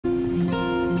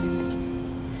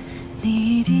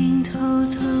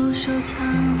收藏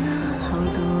了好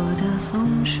多的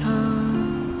风霜，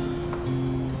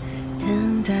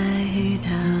等待遇到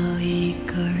一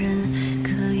个人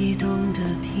可以懂得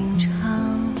品尝，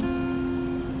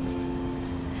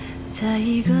在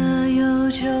一个有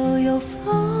酒有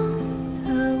风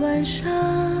的晚上。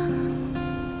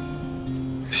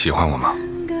喜欢我吗？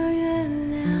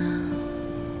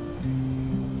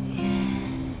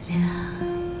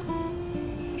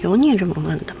有你这么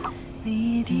问的吗？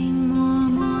你一定默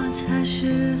默擦拭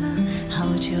了好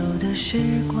久的时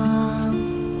光，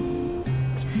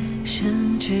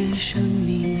甚至生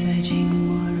命在静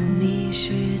默如你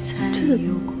时才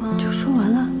有光。就说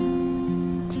完了。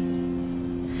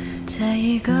在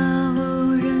一个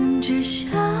无人知晓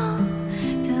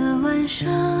的晚上，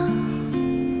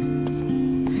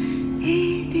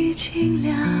一滴清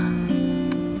凉，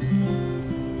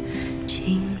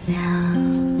清凉。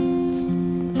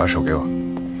把手给我。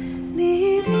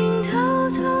你一定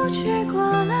偷偷去过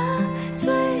了最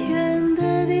远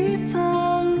的地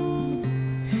方，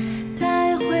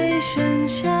带回剩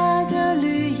下的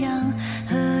绿杨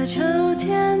和秋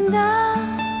天的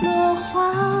落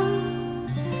黄，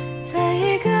在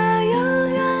一个永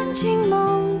远静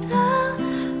梦的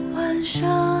晚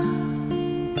上，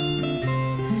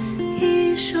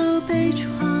一首悲怆，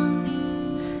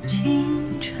青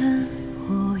春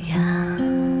无恙。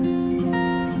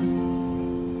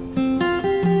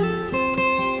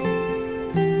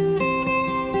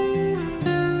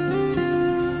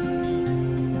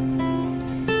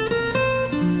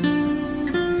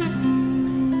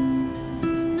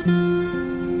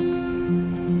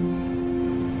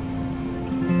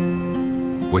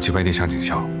我去外地上警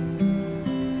校，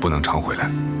不能常回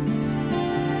来。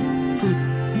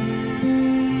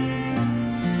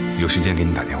有时间给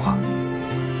你打电话，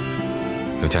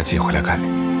有假期也回来看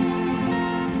你。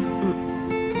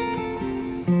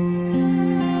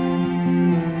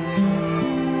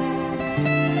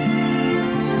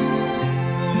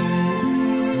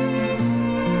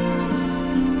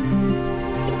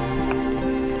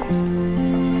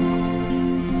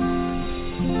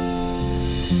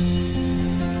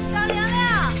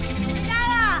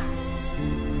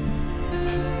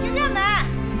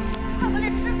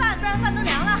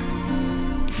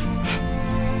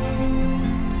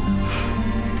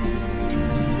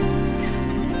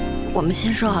我们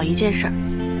先说好一件事儿。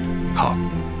好。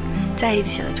在一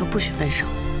起了就不许分手。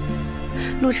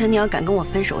陆晨，你要敢跟我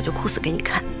分手，我就哭死给你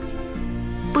看。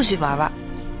不许玩玩，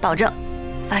保证，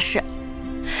发誓，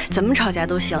怎么吵架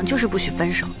都行，就是不许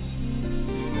分手。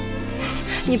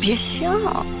你别笑，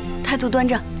态度端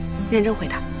正，认真回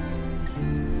答。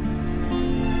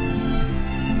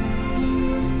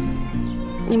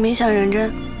你没想认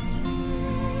真？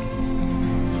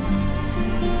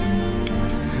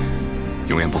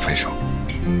永远不分手。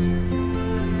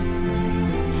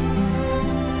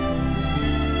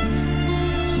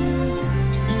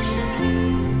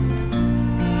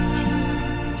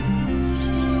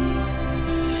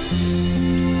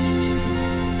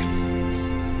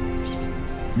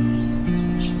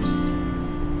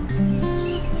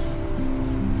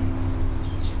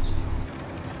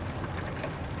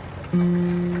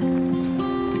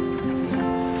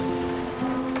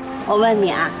我问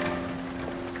你啊。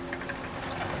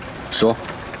说，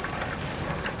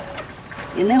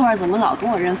你那会儿怎么老跟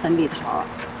我扔粉笔头？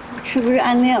是不是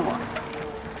暗恋我？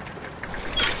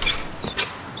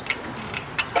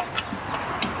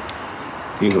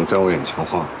你总在我眼前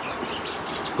晃，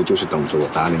不就是等着我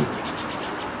搭理你？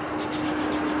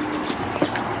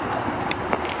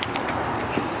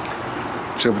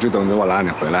这不就等着我拉你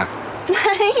回来？哎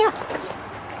呀，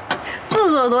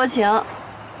自作多情。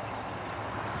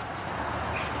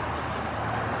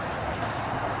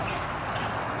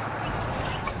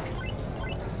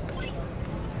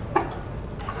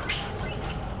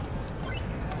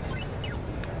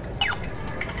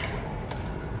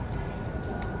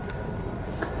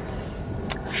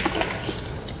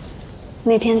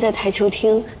那天在台球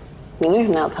厅，你为什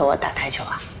么要陪我打台球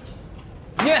啊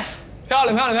 ？Yes， 漂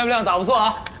亮漂亮漂亮，打不错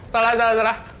啊！再来再来再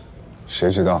来。谁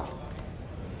知道？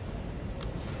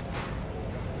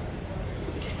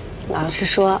老实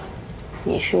说，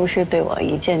你是不是对我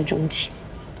一见钟情？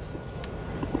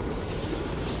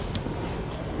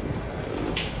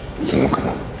怎么可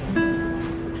能？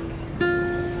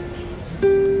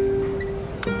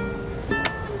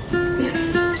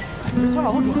你这球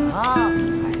老不准啊！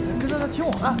听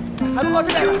我的，还不够这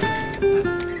边的，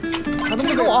还能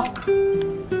不跟我？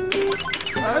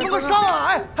还能不上啊？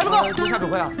哎，还不够！多下指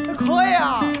挥啊？可以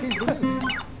啊！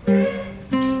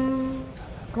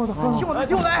跟我走，听我的，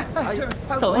听我的！哎，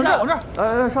等一下，往这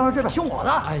儿，上这边，听我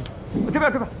的！哎，这边，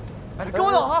跟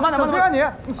我走啊！慢点，慢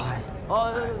点，你。哎，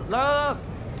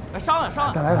来，商量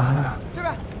商量。再来俩，这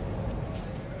边。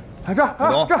哎，这儿，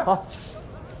这儿好。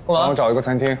帮我找一个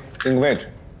餐厅，定个位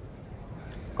置。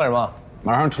干什么？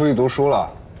马上出去读书了，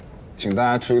请大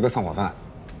家吃一个散伙饭。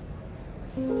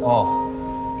哦。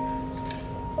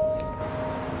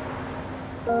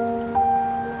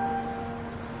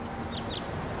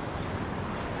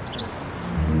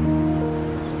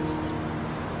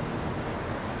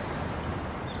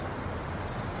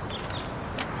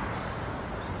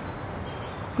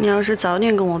 你要是早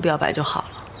点跟我表白就好了，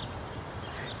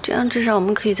这样至少我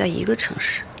们可以在一个城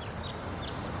市。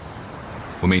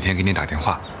我每天给你打电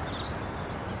话。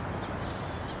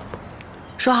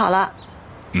说好了。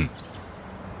嗯。